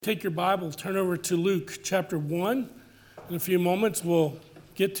Take your Bible, turn over to Luke chapter 1. In a few moments, we'll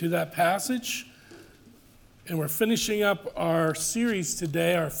get to that passage. And we're finishing up our series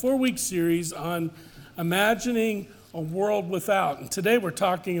today, our 4-week series on imagining a world without. And today we're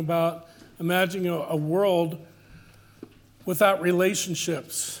talking about imagining a world without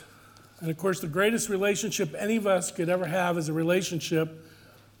relationships. And of course, the greatest relationship any of us could ever have is a relationship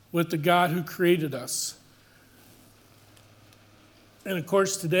with the God who created us. And of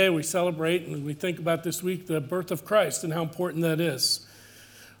course, today we celebrate and we think about this week the birth of Christ and how important that is.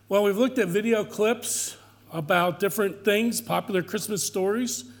 Well, we've looked at video clips about different things, popular Christmas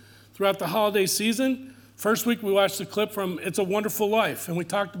stories throughout the holiday season. First week we watched a clip from It's a Wonderful Life, and we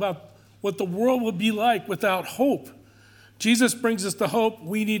talked about what the world would be like without hope. Jesus brings us the hope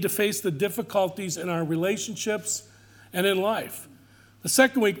we need to face the difficulties in our relationships and in life. The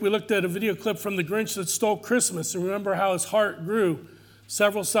second week, we looked at a video clip from The Grinch That Stole Christmas, and remember how his heart grew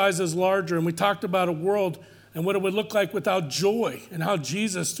several sizes larger, and we talked about a world and what it would look like without joy, and how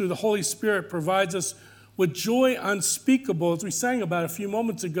Jesus, through the Holy Spirit, provides us with joy unspeakable, as we sang about a few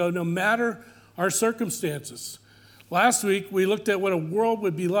moments ago, no matter our circumstances. Last week, we looked at what a world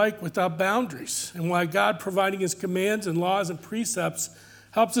would be like without boundaries, and why God providing his commands and laws and precepts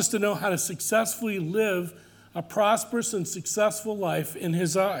helps us to know how to successfully live a prosperous and successful life in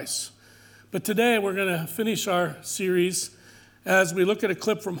his eyes. But today we're going to finish our series as we look at a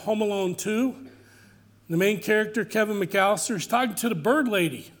clip from Home Alone 2. The main character, Kevin McAllister, is talking to the bird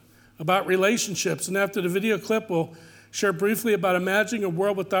lady about relationships. And after the video clip, we'll share briefly about imagining a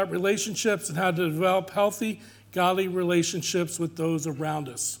world without relationships and how to develop healthy, godly relationships with those around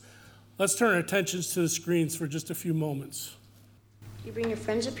us. Let's turn our attentions to the screens for just a few moments. You bring your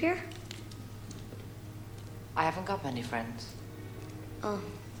friends up here? I haven't got many friends. Oh,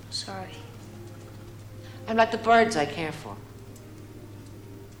 sorry. I'm like the birds I care for.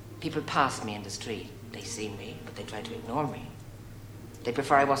 People pass me in the street. They see me, but they try to ignore me. They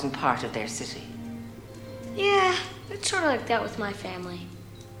prefer I wasn't part of their city. Yeah, it's sort of like that with my family.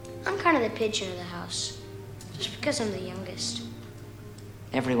 I'm kind of the pigeon of the house, just because I'm the youngest.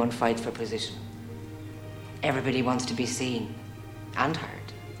 Everyone fights for position. Everybody wants to be seen and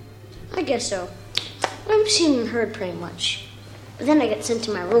heard. I guess so. I'm seen and heard pretty much. But then I get sent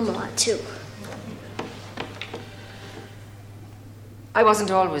to my room a lot, too. I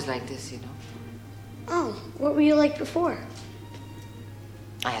wasn't always like this, you know. Oh, what were you like before?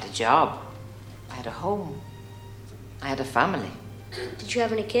 I had a job. I had a home. I had a family. Did you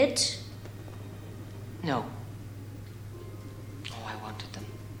have any kids? No. Oh, I wanted them.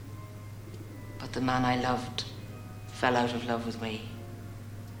 But the man I loved fell out of love with me.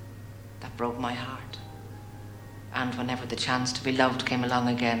 That broke my heart. And whenever the chance to be loved came along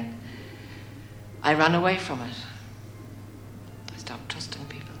again, I ran away from it. I stopped trusting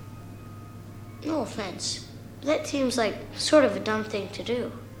people. No offense, but that seems like sort of a dumb thing to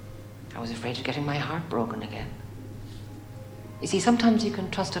do. I was afraid of getting my heart broken again. You see, sometimes you can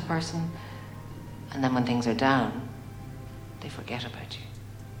trust a person, and then when things are down, they forget about you.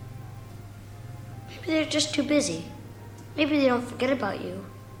 Maybe they're just too busy. Maybe they don't forget about you,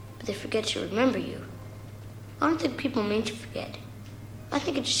 but they forget to remember you. I don't think people mean to forget. I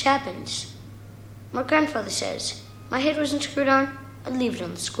think it just happens. My grandfather says, my head wasn't screwed on, I'd leave it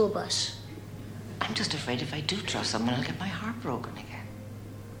on the school bus. I'm just afraid if I do trust someone, I'll get my heart broken again.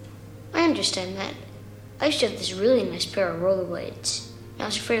 I understand that. I used to have this really nice pair of rollerblades, and I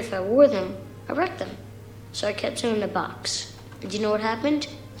was afraid if I wore them, I'd wreck them. So I kept them in a box. And do you know what happened?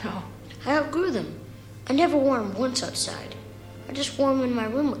 No. I outgrew them. I never wore them once outside. I just wore them in my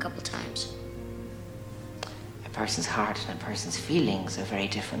room a couple times. A person's heart and a person's feelings are very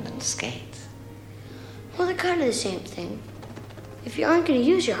different than skates. Well, they're kind of the same thing. If you aren't going to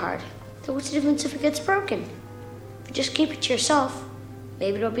use your heart, then what's the difference if it gets broken? If you just keep it to yourself,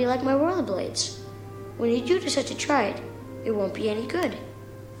 maybe it'll be like my rollerblades. When you do decide to try it, it won't be any good.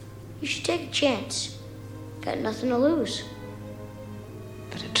 You should take a chance. Got nothing to lose.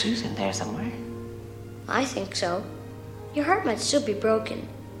 But a truth in there somewhere. I think so. Your heart might still be broken,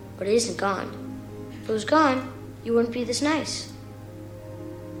 but it isn't gone. If it was gone, you wouldn't be this nice.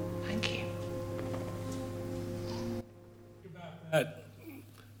 Thank you. That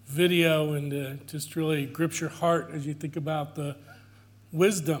video and just really grips your heart as you think about the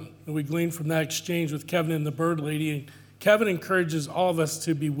wisdom that we gleaned from that exchange with Kevin and the bird lady. And Kevin encourages all of us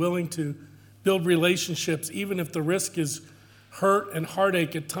to be willing to build relationships, even if the risk is hurt and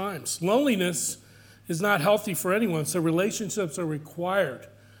heartache at times. Loneliness is not healthy for anyone, so relationships are required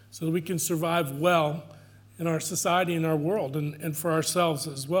so that we can survive well in our society and our world and for ourselves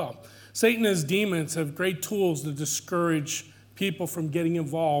as well. Satan and his demons have great tools to discourage people from getting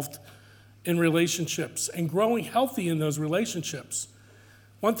involved in relationships and growing healthy in those relationships.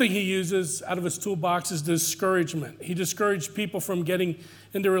 One thing he uses out of his toolbox is discouragement. He discouraged people from getting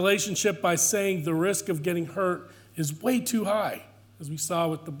into a relationship by saying the risk of getting hurt is way too high, as we saw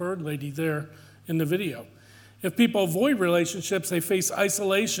with the bird lady there in the video. If people avoid relationships, they face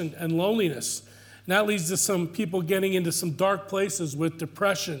isolation and loneliness. And that leads to some people getting into some dark places with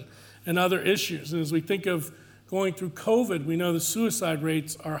depression and other issues. And as we think of going through COVID, we know the suicide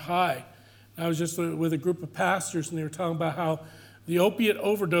rates are high. I was just with a group of pastors, and they were talking about how the opiate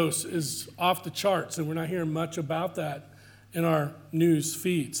overdose is off the charts, and we're not hearing much about that in our news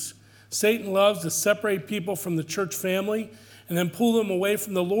feeds. Satan loves to separate people from the church family and then pull them away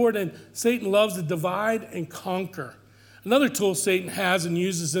from the Lord, and Satan loves to divide and conquer. Another tool Satan has and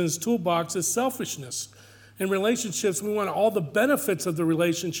uses in his toolbox is selfishness. In relationships, we want all the benefits of the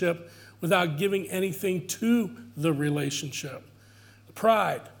relationship without giving anything to the relationship.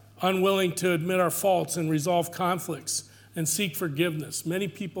 Pride, unwilling to admit our faults and resolve conflicts and seek forgiveness. Many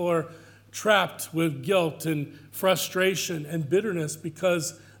people are trapped with guilt and frustration and bitterness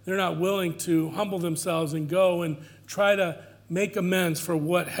because they're not willing to humble themselves and go and try to make amends for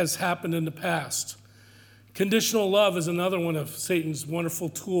what has happened in the past. Conditional love is another one of Satan's wonderful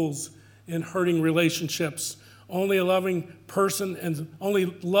tools in hurting relationships. Only loving a person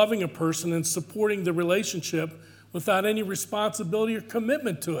and supporting the relationship without any responsibility or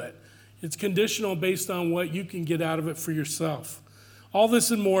commitment to it. It's conditional based on what you can get out of it for yourself. All this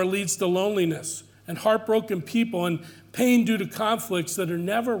and more leads to loneliness and heartbroken people and pain due to conflicts that are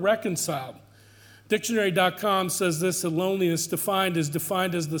never reconciled. Dictionary.com says this, that loneliness is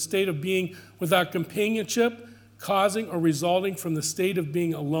defined as the state of being without companionship, causing or resulting from the state of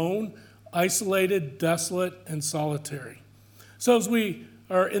being alone, isolated, desolate, and solitary. So as we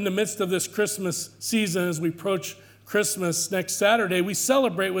are in the midst of this Christmas season, as we approach Christmas next Saturday, we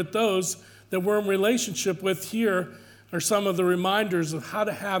celebrate with those that we're in relationship with. Here are some of the reminders of how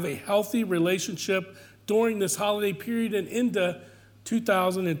to have a healthy relationship during this holiday period and into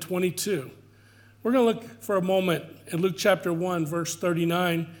 2022. We're going to look for a moment in Luke chapter 1, verse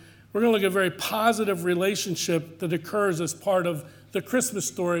 39. We're going to look at a very positive relationship that occurs as part of the Christmas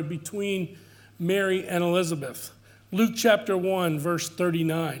story between Mary and Elizabeth. Luke chapter 1, verse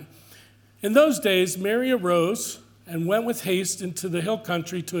 39. In those days, Mary arose and went with haste into the hill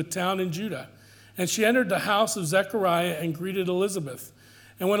country to a town in Judah. And she entered the house of Zechariah and greeted Elizabeth.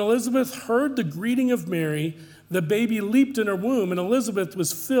 And when Elizabeth heard the greeting of Mary, the baby leaped in her womb, and Elizabeth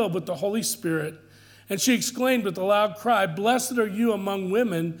was filled with the Holy Spirit. And she exclaimed with a loud cry, "Blessed are you among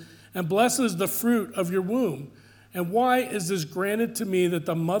women, and blessed is the fruit of your womb. And why is this granted to me that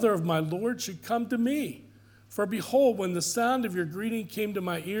the mother of my Lord should come to me? For behold, when the sound of your greeting came to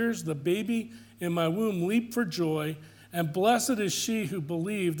my ears, the baby in my womb leaped for joy, and blessed is she who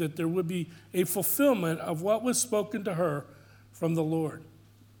believed that there would be a fulfillment of what was spoken to her from the Lord."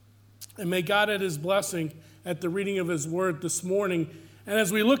 And may God add his blessing at the reading of his word this morning. And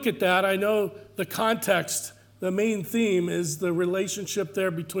as we look at that, I know the context, the main theme is the relationship there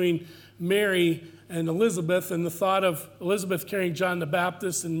between Mary and Elizabeth, and the thought of Elizabeth carrying John the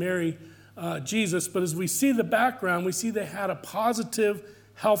Baptist and Mary Jesus. But as we see the background, we see they had a positive,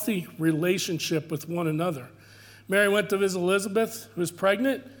 healthy relationship with one another. Mary went to visit Elizabeth, who was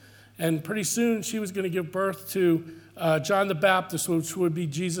pregnant, and pretty soon she was going to give birth to John the Baptist, which would be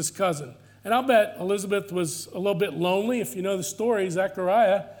Jesus' cousin. And I'll bet Elizabeth was a little bit lonely. If you know the story,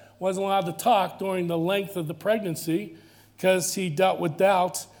 Zechariah wasn't allowed to talk during the length of the pregnancy because he dealt with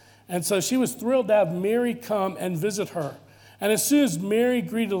doubt. And so she was thrilled to have Mary come and visit her. And as soon as Mary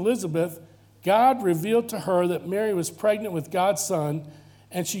greeted Elizabeth, God revealed to her that Mary was pregnant with God's son,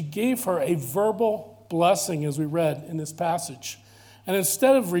 and she gave her a verbal blessing, as we read in this passage. And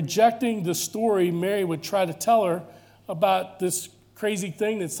instead of rejecting the story Mary would try to tell her about this crazy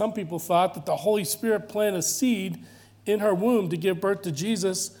thing that some people thought, that the Holy Spirit planted a seed in her womb to give birth to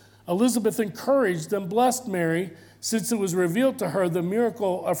Jesus, Elizabeth encouraged and blessed Mary, since it was revealed to her the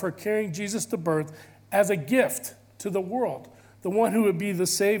miracle of her carrying Jesus to birth as a gift to the world, the one who would be the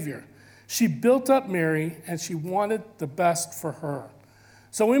Savior. She built up Mary, and she wanted the best for her.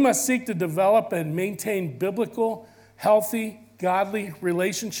 So we must seek to develop and maintain biblical, healthy, godly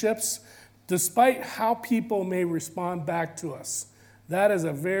relationships, despite how people may respond back to us. That is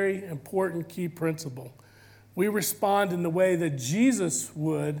a very important key principle. We respond in the way that Jesus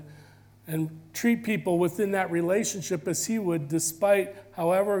would and treat people within that relationship as he would, despite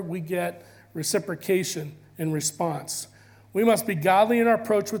however we get reciprocation in response. We must be godly in our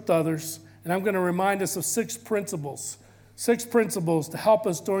approach with others, and I'm going to remind us of 6 principles to help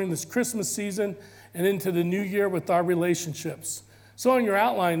us during this Christmas season and into the new year with our relationships. So on your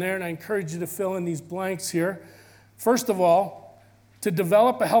outline there, and I encourage you to fill in these blanks here. First of all, to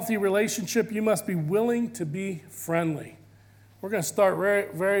develop a healthy relationship, you must be willing to be friendly. We're going to start very,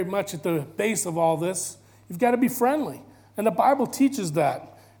 very much at the base of all this. You've got to be friendly. And the Bible teaches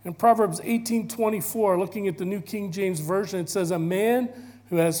that. In Proverbs 18:24, looking at the New King James Version, it says, "A man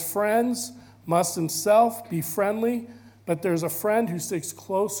who has friends must himself be friendly, but there's a friend who sticks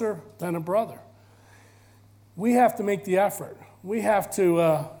closer than a brother." We have to make the effort. We have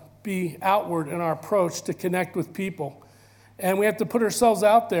to be outward in our approach to connect with people. And we have to put ourselves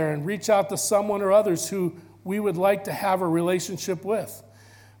out there and reach out to someone or others who we would like to have a relationship with.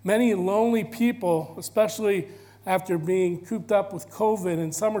 Many lonely people, especially after being cooped up with COVID,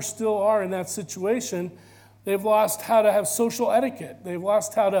 and some still are in that situation, they've lost how to have social etiquette. They've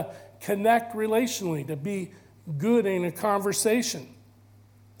lost how to connect relationally, to be good in a conversation.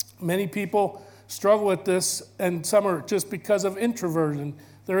 Many people struggle with this, and some are just because of introversion.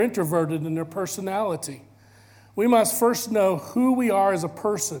 They're introverted in their personality. We must first know who we are as a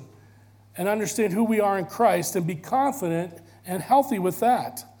person and understand who we are in Christ and be confident and healthy with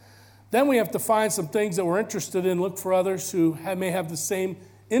that. Then we have to find some things that we're interested in, look for others who may have the same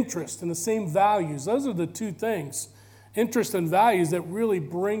interest and the same values. Those are the two things, interest and values, that really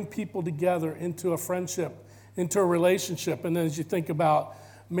bring people together into a friendship, into a relationship. And then as you think about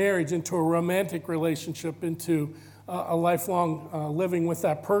marriage, into a romantic relationship, into a lifelong living with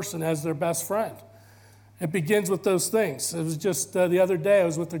that person as their best friend. It begins with those things. It was just the other day, I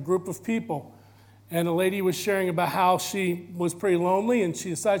was with a group of people, and a lady was sharing about how she was pretty lonely, and she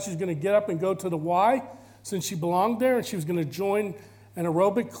decided she was going to get up and go to the Y since she belonged there, and she was going to join an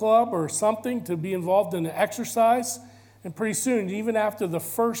aerobic club or something to be involved in the exercise. And pretty soon, even after the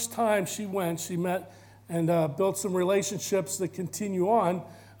first time she went, she met and built some relationships that continue on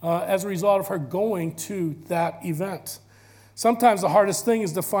as a result of her going to that event. Sometimes the hardest thing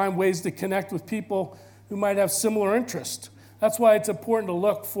is to find ways to connect with people who might have similar interests. That's why it's important to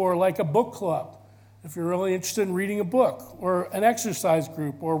look for like a book club, if you're really interested in reading a book, or an exercise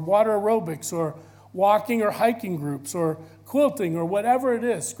group, or water aerobics, or walking or hiking groups, or quilting, or whatever it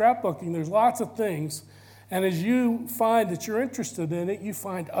is, scrapbooking. There's lots of things. And as you find that you're interested in it, you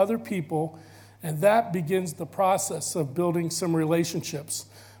find other people, and that begins the process of building some relationships.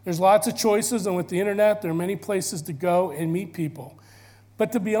 There's lots of choices, and with the internet, there are many places to go and meet people.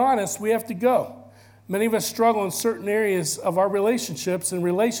 But to be honest, we have to go. Many of us struggle in certain areas of our relationships, and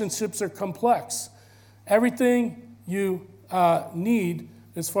relationships are complex. Everything you need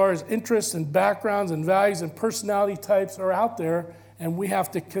as far as interests and backgrounds and values and personality types are out there, and we have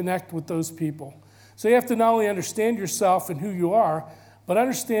to connect with those people. So you have to not only understand yourself and who you are, but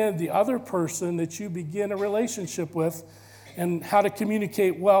understand the other person that you begin a relationship with and how to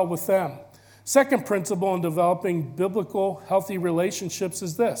communicate well with them. Second principle in developing biblical, healthy relationships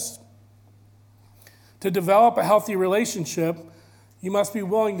is this. To develop a healthy relationship, you must be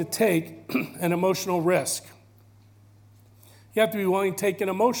willing to take an emotional risk. You have to be willing to take an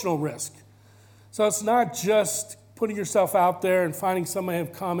emotional risk. So it's not just putting yourself out there and finding somebody who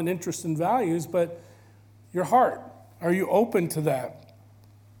have common interests and values, but your heart. Are you open to that?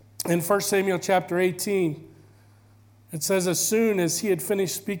 In 1 Samuel chapter 18, it says, as soon as he had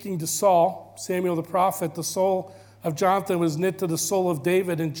finished speaking to Saul, Samuel the prophet, the soul of Jonathan was knit to the soul of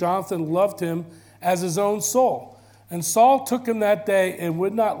David, and Jonathan loved him as his own soul. And Saul took him that day and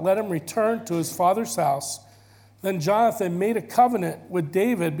would not let him return to his father's house. Then Jonathan made a covenant with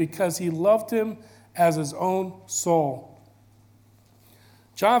David because he loved him as his own soul.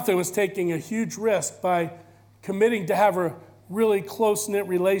 Jonathan was taking a huge risk by committing to have a really close-knit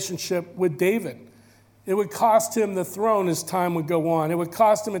relationship with David. It would cost him the throne as time would go on. It would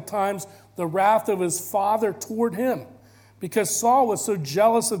cost him at times the wrath of his father toward him, because Saul was so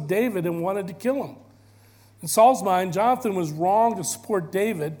jealous of David and wanted to kill him. In Saul's mind, Jonathan was wrong to support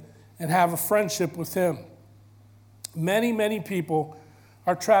David and have a friendship with him. Many, many people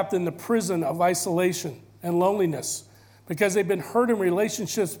are trapped in the prison of isolation and loneliness because they've been hurt in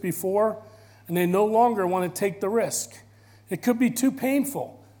relationships before and they no longer want to take the risk. It could be too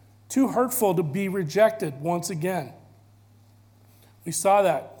painful, too hurtful to be rejected once again. We saw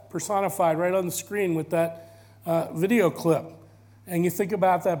that personified right on the screen with that video clip. And you think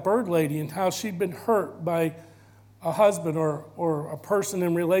about that bird lady and how she'd been hurt by a husband or a person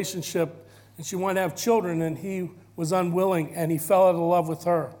in relationship, and she wanted to have children, and he was unwilling, and he fell out of love with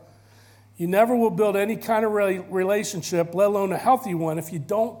her. You never will build any kind of relationship, let alone a healthy one, if you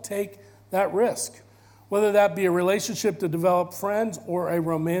don't take that risk, whether that be a relationship to develop friends or a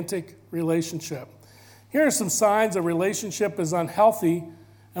romantic relationship. Here are some signs a relationship is unhealthy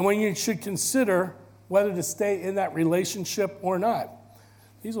and when you should consider whether to stay in that relationship or not.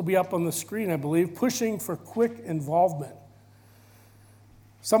 These will be up on the screen, I believe. Pushing for quick involvement.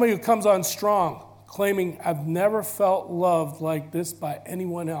 Somebody who comes on strong, claiming, I've never felt loved like this by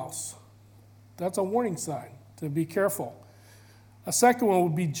anyone else. That's a warning sign to be careful. A second one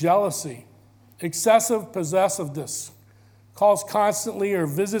would be jealousy. Excessive possessiveness. Calls constantly or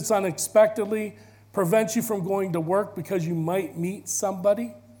visits unexpectedly. Prevents you from going to work because you might meet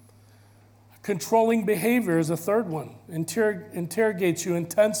somebody. Controlling behavior is a third one. Interrogates you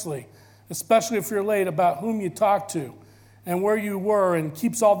intensely, especially if you're late, about whom you talk to and where you were, and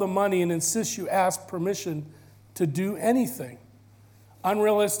keeps all the money and insists you ask permission to do anything.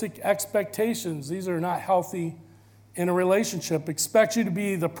 Unrealistic expectations. These are not healthy in a relationship. Expects you to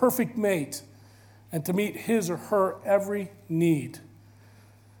be the perfect mate and to meet his or her every need.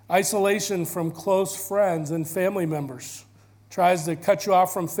 Isolation from close friends and family members. Tries to cut you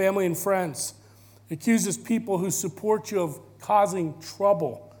off from family and friends. Accuses people who support you of causing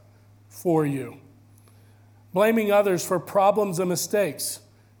trouble for you. Blaming others for problems and mistakes.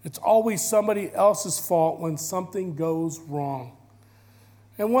 It's always somebody else's fault when something goes wrong.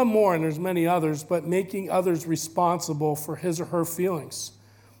 And one more, and there's many others, but making others responsible for his or her feelings.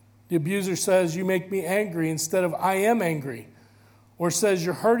 The abuser says, you make me angry instead of I am angry. Or says,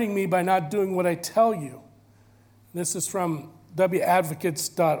 you're hurting me by not doing what I tell you. This is from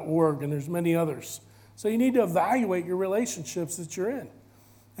WAdvocates.org, and there's many others. So you need to evaluate your relationships that you're in.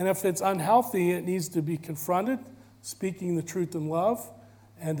 And if it's unhealthy, it needs to be confronted, speaking the truth in love,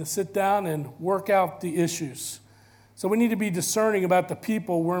 and to sit down and work out the issues. So we need to be discerning about the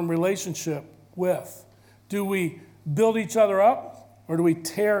people we're in relationship with. Do we build each other up, or do we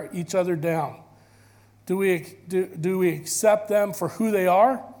tear each other down? Do we accept them for who they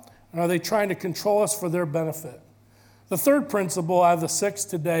are, or are they trying to control us for their benefit? The third principle out of the 6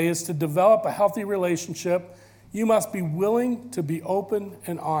 today is to develop a healthy relationship. You must be willing to be open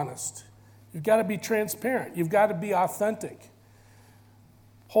and honest. You've got to be transparent. You've got to be authentic.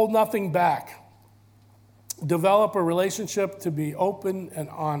 Hold nothing back. Develop a relationship to be open and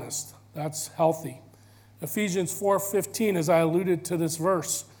honest. That's healthy. Ephesians 4:15, as I alluded to this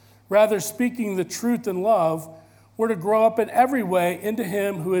verse. Rather, speaking the truth in love, we're to grow up in every way into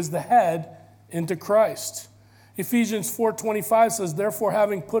him who is the head, into Christ. Ephesians 4:25 says, therefore,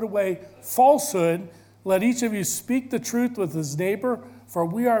 having put away falsehood, let each of you speak the truth with his neighbor, for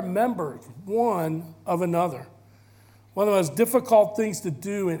we are members one of another. One of the most difficult things to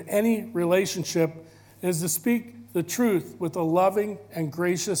do in any relationship is to speak the truth with a loving and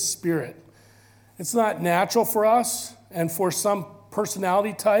gracious spirit. It's not natural for us and for some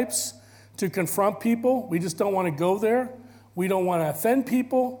personality types to confront people. We just don't want to go there. We don't want to offend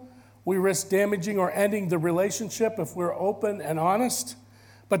people. We risk damaging or ending the relationship if we're open and honest.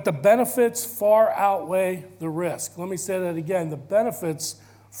 But the benefits far outweigh the risk. Let me say that again. The benefits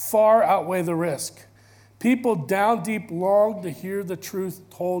far outweigh the risk. People down deep long to hear the truth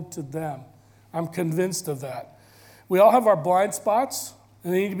told to them. I'm convinced of that. We all have our blind spots,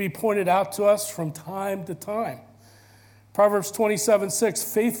 and they need to be pointed out to us from time to time. Proverbs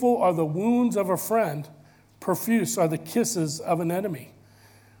 27:6, faithful are the wounds of a friend, profuse are the kisses of an enemy.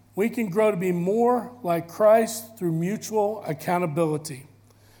 We can grow to be more like Christ through mutual accountability.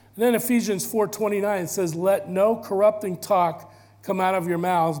 And then Ephesians 4:29 says, let no corrupting talk come out of your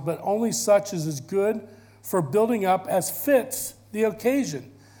mouths, but only such as is good for building up as fits the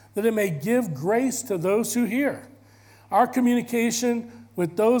occasion, that it may give grace to those who hear. Our communication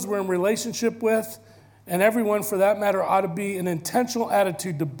with those we're in relationship with, and everyone for that matter, ought to be an intentional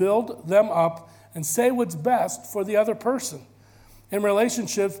attitude to build them up and say what's best for the other person. In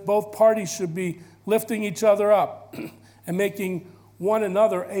relationships, both parties should be lifting each other up and making one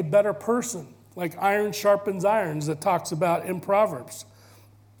another a better person, like iron sharpens iron, as it talks about in Proverbs.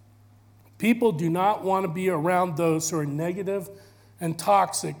 People do not want to be around those who are negative and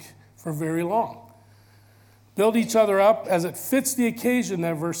toxic for very long. Build each other up as it fits the occasion,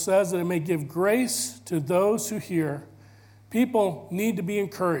 that verse says, that it may give grace to those who hear. People need to be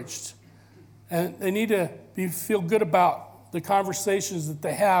encouraged, and they need to feel good about the conversations that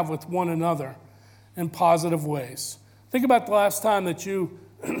they have with one another in positive ways. Think about the last time that you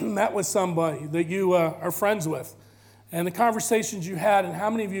met with somebody that you are friends with, and the conversations you had, and how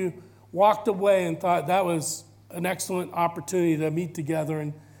many of you walked away and thought that was an excellent opportunity to meet together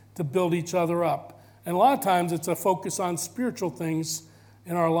and to build each other up. And a lot of times it's a focus on spiritual things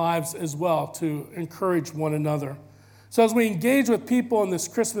in our lives as well, to encourage one another. So as we engage with people in this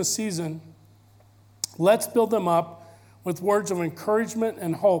Christmas season, let's build them up with words of encouragement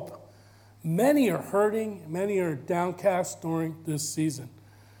and hope. Many are hurting, many are downcast during this season.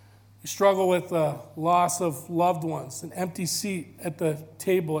 We struggle with the loss of loved ones, an empty seat at the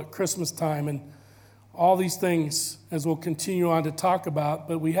table at Christmas time, and all these things as we'll continue on to talk about,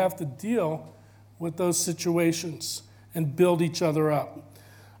 but we have to deal with those situations and build each other up.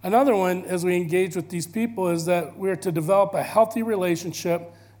 Another one, as we engage with these people, is that we're to develop a healthy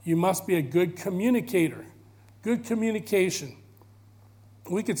relationship. You must be a good communicator. Good communication.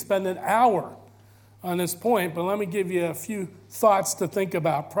 We could spend an hour on this point, but let me give you a few thoughts to think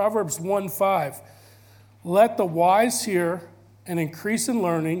about. Proverbs 1:5. Let the wise hear and increase in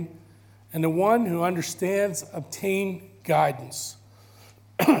learning, and the one who understands obtain guidance.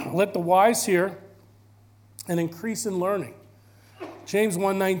 Let the wise hear and increase in learning. James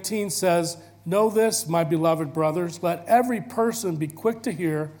 1:19 says, know this, my beloved brothers, let every person be quick to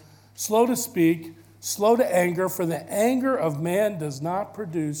hear, slow to speak, slow to anger, for the anger of man does not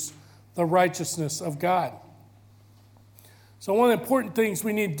produce the righteousness of God. So one of the important things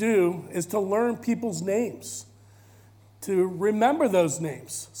we need to do is to learn people's names, to remember those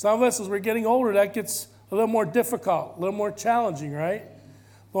names. Some of us, as we're getting older, that gets a little more difficult, a little more challenging, right?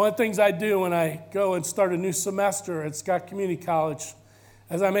 One of the things I do when I go and start a new semester at Scott Community College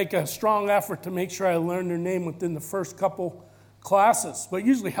is I make a strong effort to make sure I learn their name within the first couple classes. What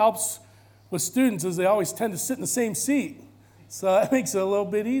usually helps with students is they always tend to sit in the same seat. So that makes it a little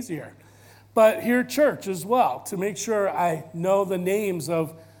bit easier. But here at church as well, to make sure I know the names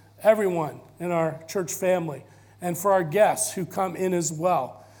of everyone in our church family and for our guests who come in as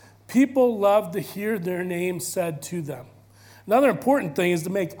well. People love to hear their names said to them. Another important thing is to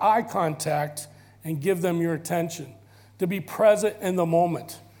make eye contact and give them your attention, to be present in the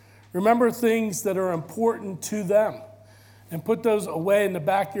moment. Remember things that are important to them and put those away in the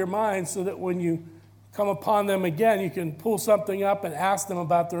back of your mind so that when you come upon them again, you can pull something up and ask them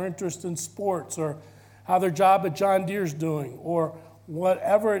about their interest in sports or how their job at John Deere's doing or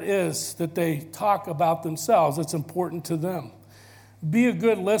whatever it is that they talk about themselves that's important to them. Be a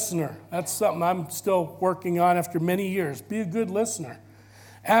good listener. That's something I'm still working on after many years. Be a good listener.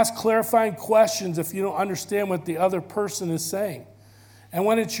 Ask clarifying questions if you don't understand what the other person is saying. And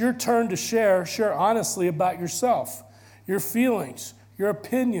when it's your turn to share honestly about yourself, your feelings, your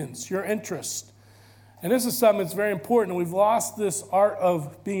opinions, your interests. And this is something that's very important. We've lost this art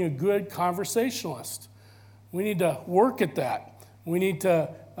of being a good conversationalist. We need to work at that. We need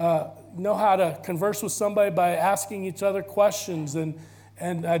to know how to converse with somebody by asking each other questions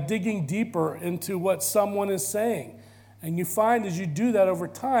and digging deeper into what someone is saying. And you find as you do that over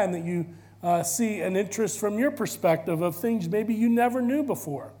time that you see an interest from your perspective of things maybe you never knew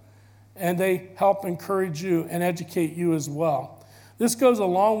before. And they help encourage you and educate you as well. This goes a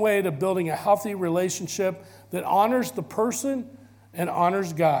long way to building a healthy relationship that honors the person and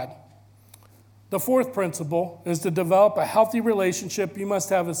honors God. The fourth principle is to develop a healthy relationship. You must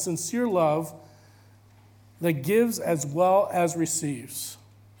have a sincere love that gives as well as receives.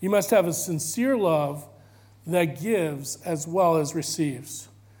 You must have a sincere love that gives as well as receives.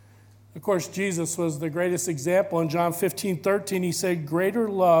 Of course, Jesus was the greatest example. In John 15:13, he said, greater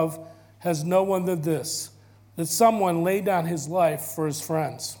love has no one than this, that someone laid down his life for his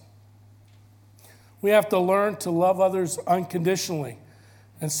friends. We have to learn to love others unconditionally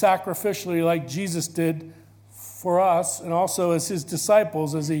and sacrificially like Jesus did for us and also as his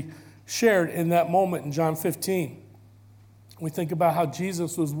disciples as he shared in that moment in John 15. We think about how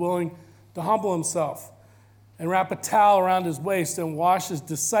Jesus was willing to humble himself and wrap a towel around his waist and wash his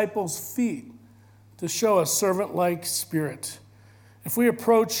disciples' feet to show a servant-like spirit. If we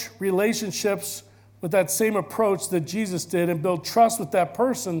approach relationships with that same approach that Jesus did and build trust with that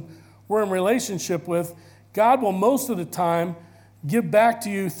person we're in relationship with, God will most of the time give back to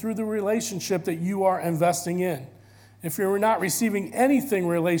you through the relationship that you are investing in. If you're not receiving anything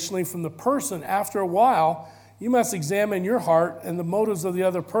relationally from the person, after a while, you must examine your heart and the motives of the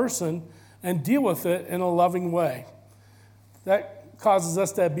other person and deal with it in a loving way. That causes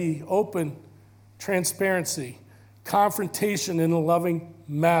us to be open, transparency, confrontation in a loving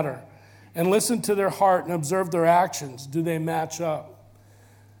manner, and listen to their heart and observe their actions. Do they match up?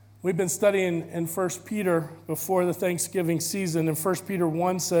 We've been studying in 1 Peter before the Thanksgiving season, and 1 Peter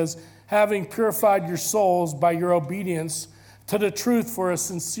 1 says, having purified your souls by your obedience to the truth for a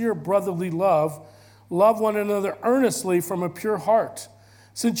sincere brotherly love, love one another earnestly from a pure heart,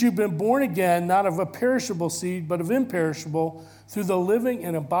 since you've been born again, not of a perishable seed, but of imperishable, through the living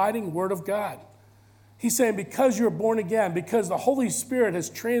and abiding Word of God. He's saying because you're born again, because the Holy Spirit has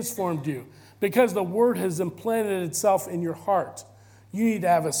transformed you, because the Word has implanted itself in your heart, you need to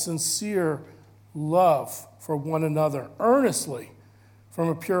have a sincere love for one another, earnestly, from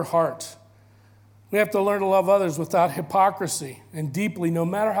a pure heart. We have to learn to love others without hypocrisy and deeply, no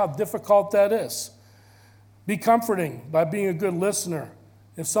matter how difficult that is. Be comforting by being a good listener.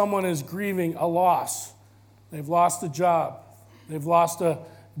 If someone is grieving a loss, they've lost a job, they've lost a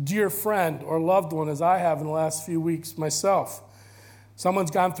dear friend or loved one, as I have in the last few weeks myself.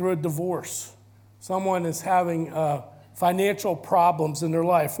 Someone's gone through a divorce. Someone is having financial problems in their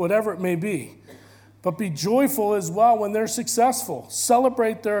life, whatever it may be. But be joyful as well when they're successful.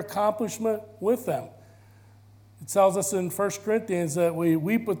 Celebrate their accomplishment with them. It tells us in 1 Corinthians that we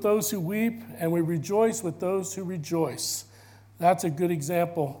weep with those who weep and we rejoice with those who rejoice. That's a good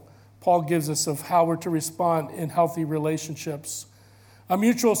example Paul gives us of how we're to respond in healthy relationships. A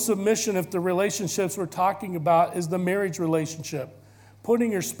mutual submission, if the relationships we're talking about is the marriage relationship,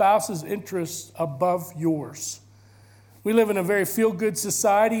 putting your spouse's interests above yours. We live in a very feel-good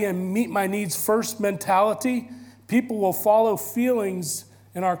society and meet my needs first mentality. People will follow feelings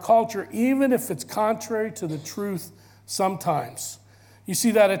in our culture, even if it's contrary to the truth sometimes. You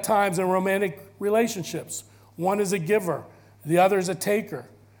see that at times in romantic relationships. One is a giver, the other is a taker.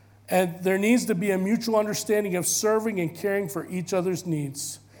 And there needs to be a mutual understanding of serving and caring for each other's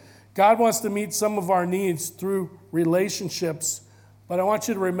needs. God wants to meet some of our needs through relationships, but I want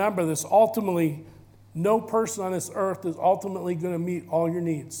you to remember this. Ultimately, no person on this earth is ultimately going to meet all your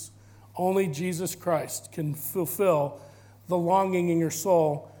needs. Only Jesus Christ can fulfill the longing in your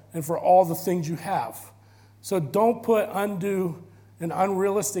soul and for all the things you have. So don't put undue and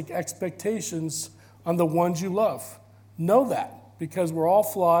unrealistic expectations on the ones you love. Know that, because we're all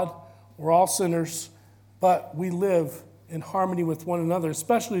flawed, we're all sinners, but we live in harmony with one another,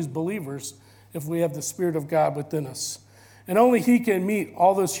 especially as believers, if we have the Spirit of God within us. And only He can meet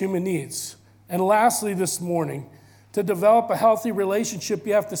all those human needs. And lastly, this morning, to develop a healthy relationship,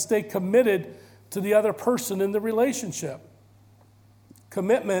 you have to stay committed to the other person in the relationship.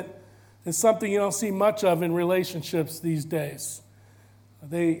 Commitment is something you don't see much of in relationships these days.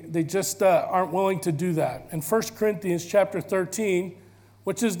 They just aren't willing to do that. In 1 Corinthians chapter 13,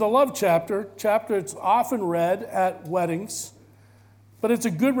 which is the love chapter it's often read at weddings, but it's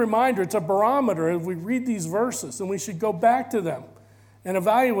a good reminder, it's a barometer as we read these verses, and we should go back to them and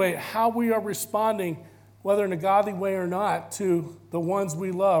evaluate how we are responding, whether in a godly way or not, to the ones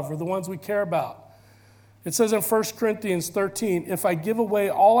we love or the ones we care about. It says in 1 Corinthians 13, if I give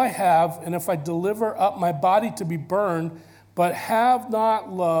away all I have, and if I deliver up my body to be burned, but have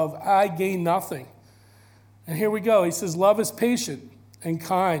not love, I gain nothing. And here we go. He says, love is patient and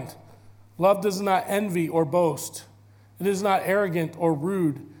kind. Love does not envy or boast. It is not arrogant or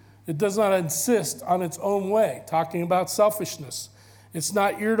rude. It does not insist on its own way, talking about selfishness. It's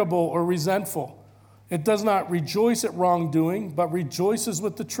not irritable or resentful. It does not rejoice at wrongdoing, but rejoices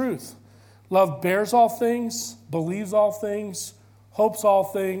with the truth. Love bears all things, believes all things, hopes all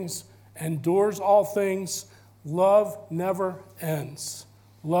things, endures all things. Love never ends.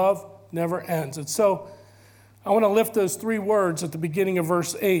 Love never ends. And so I want to lift those three words at the beginning of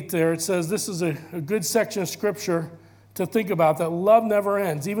verse 8 there. It says this is a good section of Scripture to think about, that love never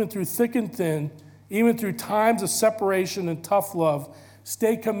ends, even through thick and thin, even through times of separation and tough love.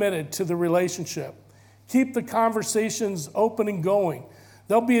 Stay committed to the relationship. Keep the conversations open and going.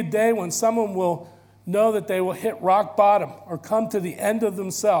 There'll be a day when someone will know that they will hit rock bottom or come to the end of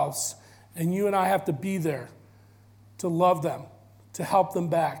themselves, and you and I have to be there to love them, to help them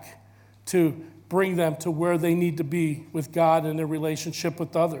back, to bring them to where they need to be with God and their relationship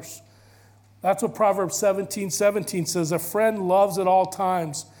with others. That's what Proverbs 17:17 says. A friend loves at all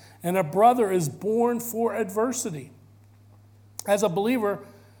times, and a brother is born for adversity. As a believer,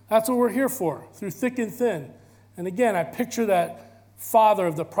 that's what we're here for, through thick and thin. And again, I picture that father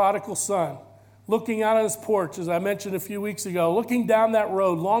of the prodigal son looking out on his porch, as I mentioned a few weeks ago, looking down that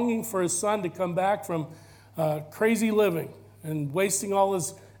road, longing for his son to come back from crazy living and wasting all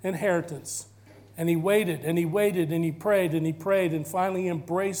his inheritance. And he waited, and he waited, and he prayed, and finally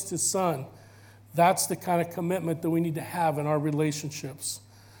embraced his son. That's the kind of commitment that we need to have in our relationships.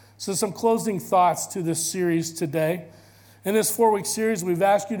 So some closing thoughts to this series today. In this 4-week series, we've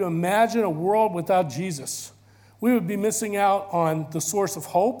asked you to imagine a world without Jesus. We would be missing out on the source of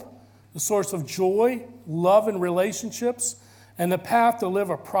hope, the source of joy, love, and relationships, and the path to live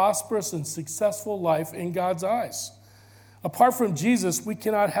a prosperous and successful life in God's eyes. Apart from Jesus, we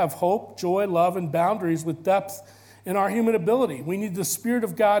cannot have hope, joy, love, and boundaries with depth in our human ability. We need the Spirit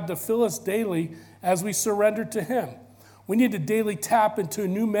of God to fill us daily as we surrender to Him. We need to daily tap into a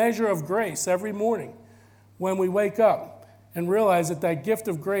new measure of grace every morning when we wake up and realize that that gift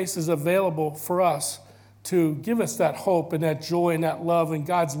of grace is available for us to give us that hope and that joy and that love and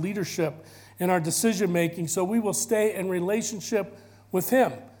God's leadership in our decision making, so we will stay in relationship with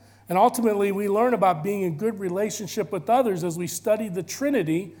Him. And ultimately, we learn about being in good relationship with others as we study the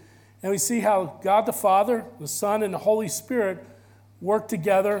Trinity, and we see how God the Father, the Son, and the Holy Spirit work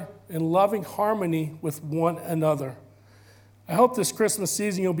together in loving harmony with one another. I hope this Christmas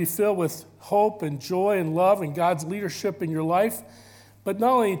season you'll be filled with hope and joy and love and God's leadership in your life. But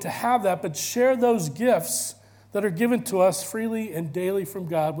not only to have that, but share those gifts that are given to us freely and daily from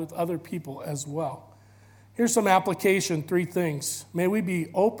God with other people as well. Here's some application, 3 things. May we be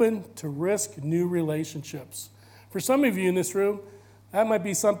open to risk new relationships. For some of you in this room, that might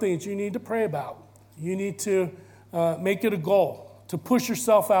be something that you need to pray about. You need to make it a goal, to push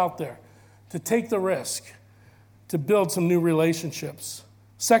yourself out there, to take the risk, to build some new relationships.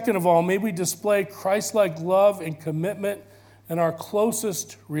 Second of all, may we display Christ-like love and commitment in our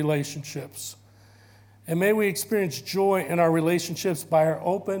closest relationships. And may we experience joy in our relationships by our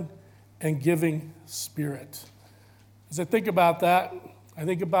open and giving spirit. As I think about that, I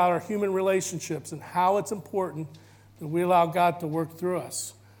think about our human relationships and how it's important that we allow God to work through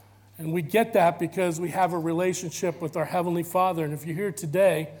us. And we get that because we have a relationship with our Heavenly Father. And if you're here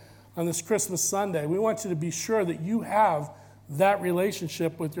today on this Christmas Sunday, we want you to be sure that you have that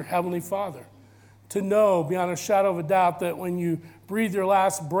relationship with your Heavenly Father. To know beyond a shadow of a doubt that when you breathe your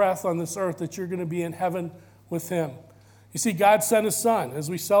last breath on this earth, that you're going to be in heaven with Him. You see, God sent His Son as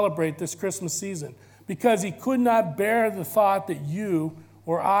we celebrate this Christmas season because He could not bear the thought that you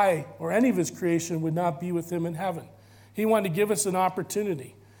or I or any of His creation would not be with Him in heaven. He wanted to give us an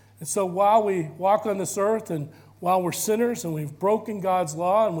opportunity. And so while we walk on this earth and while we're sinners and we've broken God's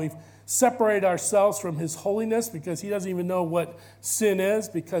law and we've separated ourselves from His holiness because He doesn't even know what sin is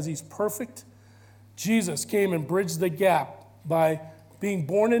because He's perfect, Jesus came and bridged the gap by being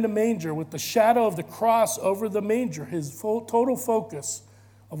born in a manger with the shadow of the cross over the manger. His total focus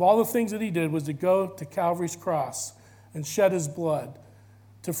of all the things that He did was to go to Calvary's cross and shed His blood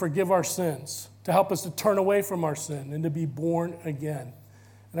to forgive our sins, to help us to turn away from our sin and to be born again.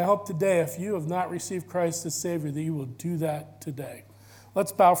 And I hope today, if you have not received Christ as Savior, that you will do that today.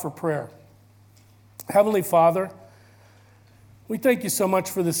 Let's bow for prayer. Heavenly Father, we thank You so much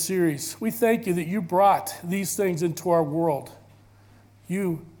for this series. We thank You that You brought these things into our world.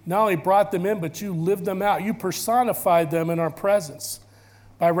 You not only brought them in, but You lived them out. You personified them in our presence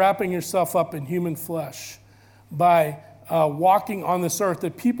by wrapping Yourself up in human flesh, by walking on this earth,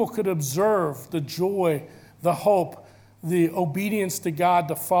 that people could observe the joy, the hope, the obedience to God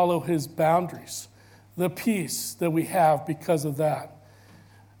to follow His boundaries, the peace that we have because of that.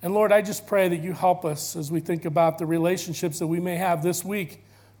 And Lord, I just pray that You help us as we think about the relationships that we may have this week,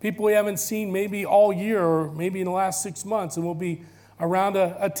 people we haven't seen maybe all year or maybe in the last 6 months, and we'll be around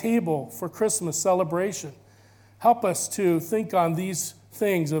a table for Christmas celebration. Help us to think on these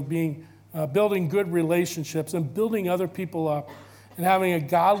things of building good relationships and building other people up and having a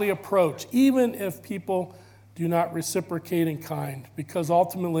godly approach, even if people do not reciprocate in kind, because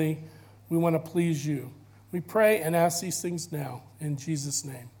ultimately we want to please You. We pray and ask these things now in Jesus'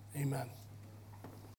 name. Amen.